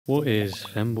What is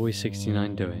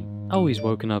Femboy69 doing? Oh, he's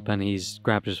woken up and he's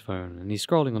grabbed his phone and he's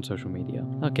scrolling on social media.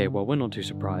 Okay, well, we're not too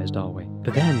surprised, are we?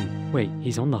 But then, wait,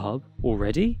 he's on the hub?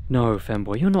 Already? No,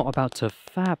 Femboy, you're not about to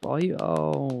fap, are you?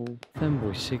 Oh,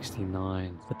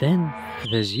 Femboy69. But then,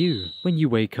 there's you. When you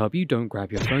wake up, you don't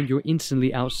grab your phone, you're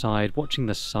instantly outside watching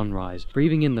the sunrise,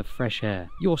 breathing in the fresh air.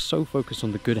 You're so focused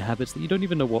on the good habits that you don't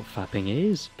even know what fapping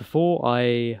is. Before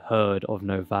I heard of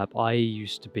NoFap, I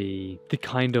used to be the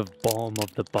kind of bottom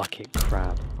of the bucket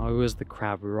crab. I was the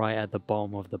crab right at the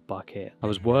bottom of the bucket. I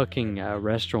was working at a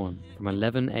restaurant from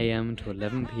 11 AM to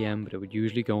 11 PM, but it would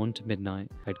usually go on to midnight.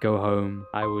 I'd go home,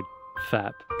 I would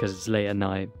fap because it's late at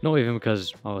night. Not even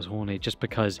because I was horny, just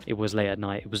because it was late at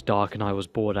night, it was dark and I was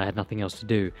bored, I had nothing else to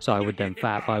do. So I would then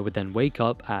fap, I would then wake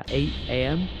up at 8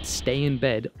 AM, stay in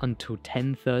bed until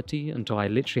 10:30, until I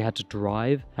literally had to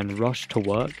drive and rush to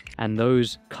work. And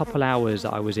those couple hours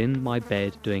that I was in my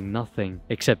bed doing nothing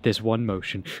except this one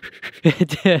motion,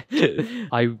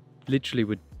 I literally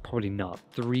would probably nut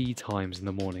 3 times in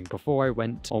the morning before I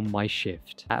went on my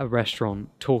shift at a restaurant,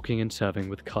 talking and serving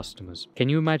with customers. Can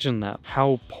you imagine that?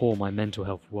 How poor my mental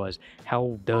health was,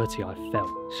 how dirty I felt,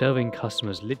 serving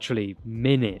customers literally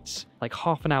minutes, like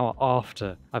half an hour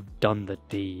after I've done the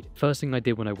deed. First thing I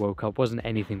did when I woke up wasn't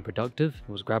anything productive.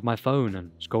 It was grab my phone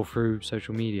and scroll through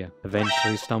social media,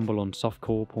 eventually stumble on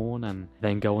softcore porn and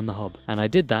then go on the hub. And I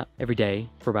did that every day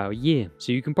for about a year.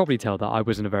 So you can probably tell that I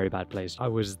was in a very bad place. I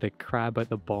was the crab at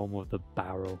the bottom of the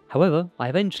barrel. However, I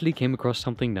eventually came across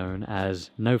something known as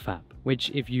NoFap,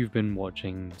 which, if you've been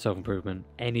watching self-improvement,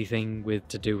 anything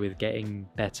to do with getting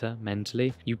better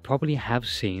mentally, you probably have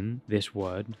seen this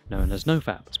word known as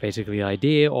NoFap. It's basically the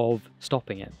idea of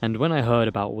stopping it. And when I heard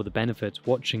about all the benefits,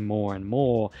 watching more and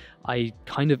more, I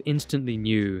kind of instantly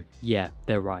knew, yeah,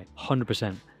 they're right,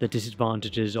 100%. The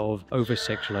disadvantages of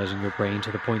over-sexualizing your brain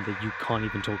to the point that you can't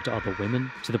even talk to other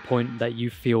women, to the point that you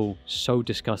feel so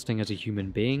disgusting as a human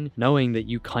being, knowing that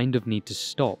you kind of need to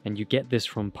stop. And you get this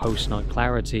from post-nut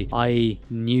clarity. I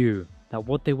knew that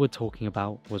what they were talking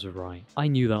about was right. I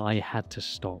knew that I had to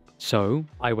stop. So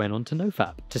I went on to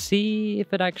NoFap to see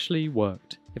if it actually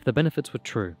worked, if the benefits were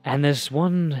true. And there's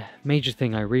one major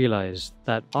thing I realized,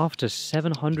 that after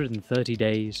 730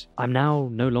 days, I'm now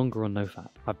no longer on NoFap.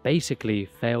 I basically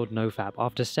failed NoFap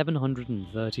after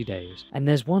 730 days. And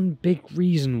there's one big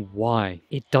reason why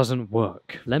it doesn't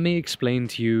work. Let me explain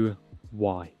to you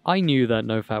why. I knew that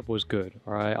NoFap was good,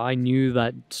 alright? I knew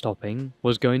that stopping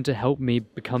was going to help me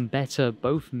become better,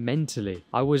 both mentally.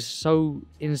 I was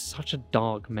in such a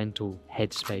dark mental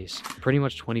headspace, pretty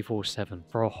much 24/7.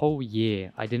 For a whole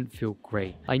year, I didn't feel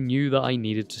great. I knew that I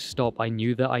needed to stop. I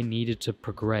knew that I needed to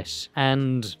progress.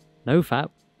 And NoFap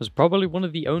was probably one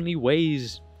of the only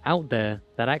ways out there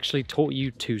that actually taught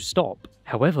you to stop.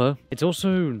 However, it's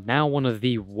also now one of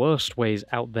the worst ways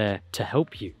out there to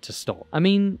help you to stop. I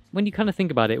mean, when you kind of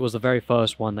think about it, it was the very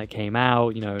first one that came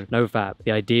out, you know, NoFap,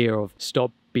 the idea of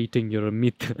stop beating your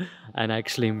meat and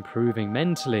actually improving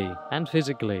mentally and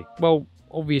physically. Well,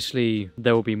 obviously,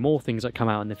 there will be more things that come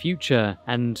out in the future,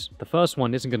 and the first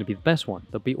one isn't going to be the best one.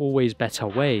 There'll be always better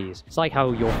ways. It's like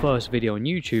how your first video on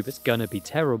YouTube is going to be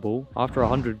terrible. After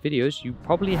 100 videos, you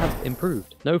probably have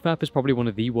improved. NoFap is probably one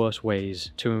of the worst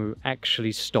ways to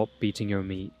actually stop beating your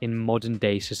meat in modern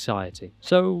day society.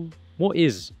 So what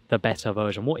is the better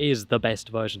version? What is the best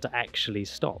version to actually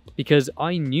stop? Because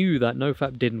I knew that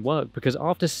NoFap didn't work, because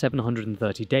after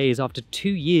 730 days, after 2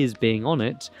 years being on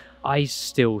it, I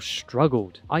still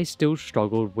struggled. I still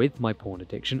struggled with my porn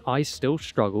addiction. I still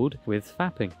struggled with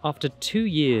fapping. After 2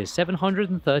 years,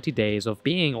 730 days of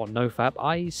being on NoFap,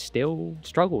 I still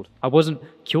struggled. I wasn't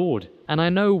cured. And I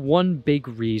know one big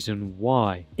reason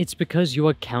why. It's because you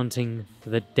are counting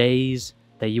the days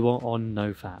that you are on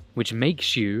NoFap, which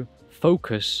makes you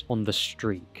focus on the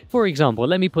streak. For example,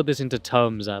 let me put this into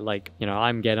terms that, like, you know,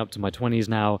 I'm getting up to my 20s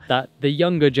now, that the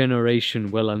younger generation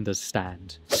will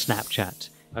understand. Snapchat.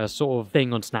 A sort of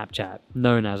thing on Snapchat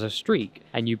known as a streak,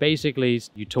 and you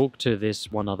talk to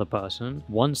this one other person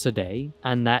once a day,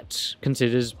 and that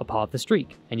considers a part of the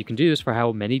streak, and you can do this for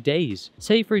how many days.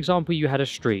 Say, for example, you had a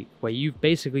streak where you've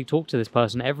basically talked to this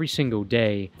person every single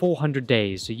day, 400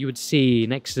 days, so you would see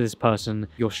next to this person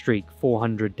your streak,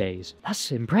 400 days.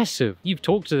 That's impressive. You've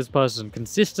talked to this person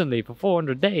consistently for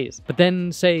 400 days, but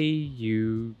then say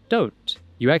you don't.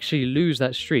 You actually lose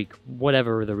that streak,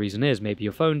 whatever the reason is. Maybe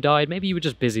your phone died, maybe you were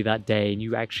just busy that day and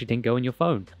you actually didn't go on your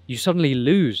phone. You suddenly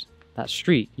lose that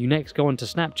streak. You next go onto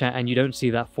Snapchat and you don't see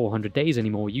that 400 days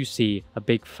anymore. You see a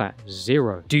big fat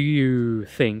 0. Do you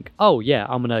think, oh yeah,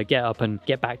 I'm gonna get up and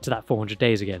get back to that 400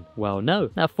 days again? Well, no.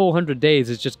 That 400 days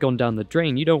has just gone down the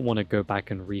drain. You don't want to go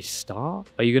back and restart.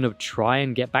 Are you gonna try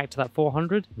and get back to that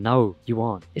 400? No, you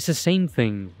aren't. It's the same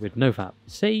thing with NoFap.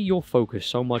 Say you're focused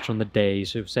so much on the day,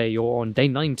 so say you're on day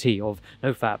 90 of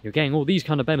NoFap, you're getting all these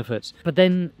kind of benefits, but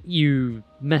then you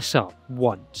mess up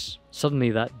once.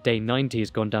 Suddenly that day 90 has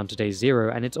gone down to day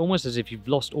 0, and it's almost as if you've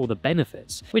lost all the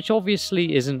benefits, which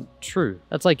obviously isn't true.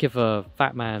 That's like if a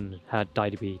fat man had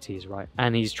diabetes, right?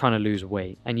 And he's trying to lose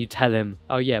weight, and you tell him,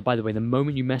 oh yeah, by the way, the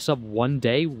moment you mess up 1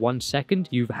 day, 1 second,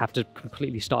 you have to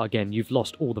completely start again. You've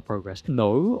lost all the progress.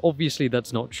 No, obviously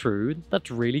that's not true. That's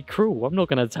really cruel. I'm not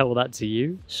going to tell that to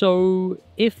you. So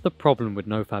if the problem with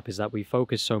NoFap is that we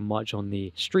focus so much on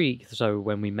the streak, so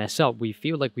when we mess up, we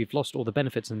feel like we've lost all the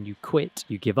benefits and you quit,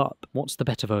 you give up. What's the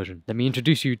better version? Let me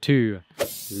introduce you to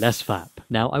less fap.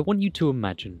 Now, I want you to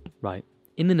imagine, right?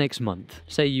 In the next month,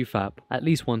 say you fap at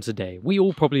least once a day. We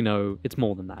all probably know it's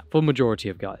more than that for the majority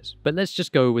of guys. But let's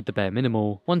just go with the bare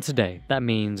minimal. Once a day. That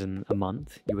means in a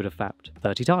month, you would have fapped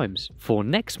 30 times. For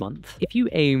next month, if you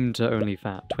aim to only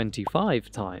fap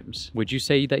 25 times, would you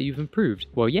say that you've improved?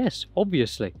 Well, yes,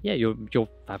 obviously. Yeah, you're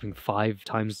fapping 5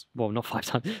 times, well, not 5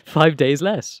 times, 5 days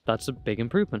less. That's a big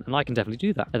improvement, and I can definitely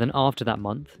do that. And then after that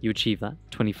month, you achieve that.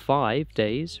 25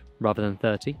 days rather than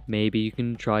 30. Maybe you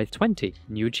can try 20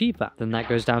 and you achieve that. Then that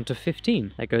goes down to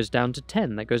 15. That goes down to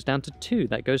 10. That goes down to 2.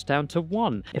 That goes down to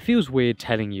 1. It feels weird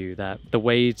telling you that the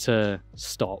way to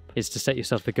stop is to set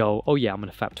yourself the goal, oh yeah, I'm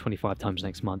going to fap 25 times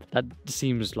next month. That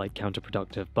seems like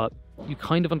counterproductive, but you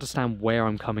kind of understand where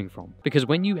I'm coming from. Because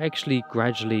when you actually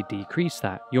gradually decrease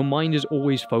that, your mind is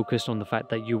always focused on the fact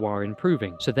that you are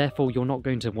improving. So therefore, you're not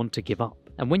going to want to give up.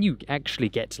 And when you actually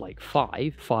get to like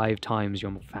 5 times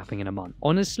you're fapping in a month,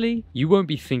 honestly, you won't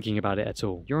be thinking about it at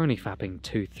all. You're only fapping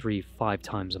 2, 3, 5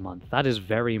 times a month. That is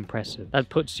very impressive. That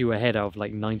puts you ahead of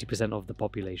like 90% of the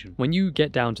population. When you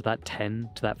get down to that 10,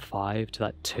 to that 5, to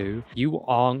that 2, you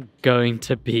aren't going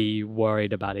to be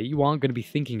worried about it. You aren't going to be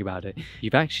thinking about it.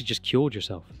 You've actually just cured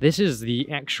yourself. This is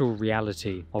the actual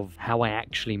reality of how I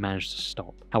actually managed to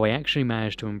stop. How I actually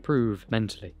managed to improve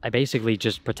mentally. I basically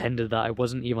just pretended that I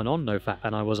wasn't even on NoFap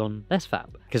and I was on less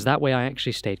fap, because that way I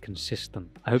actually stayed consistent.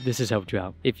 I hope this has helped you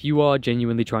out. If you are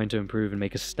genuinely trying to improve and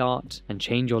make a start and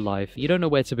change your life, you don't know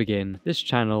where to begin, this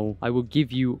channel, I will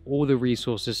give you all the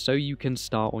resources so you can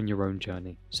start on your own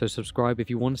journey. So subscribe if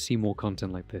you want to see more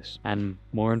content like this. And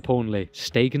more importantly,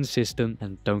 stay consistent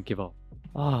and don't give up.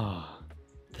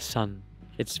 The sun.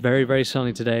 It's very, very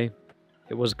sunny today.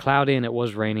 It was cloudy and it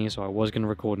was rainy, so I was going to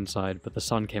record inside, but the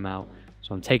sun came out,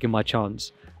 so I'm taking my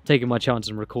chance.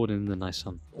 And recording in the nice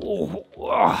sun.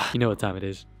 You know what time it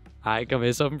is. Alright, come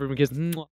here, self-improvement kids.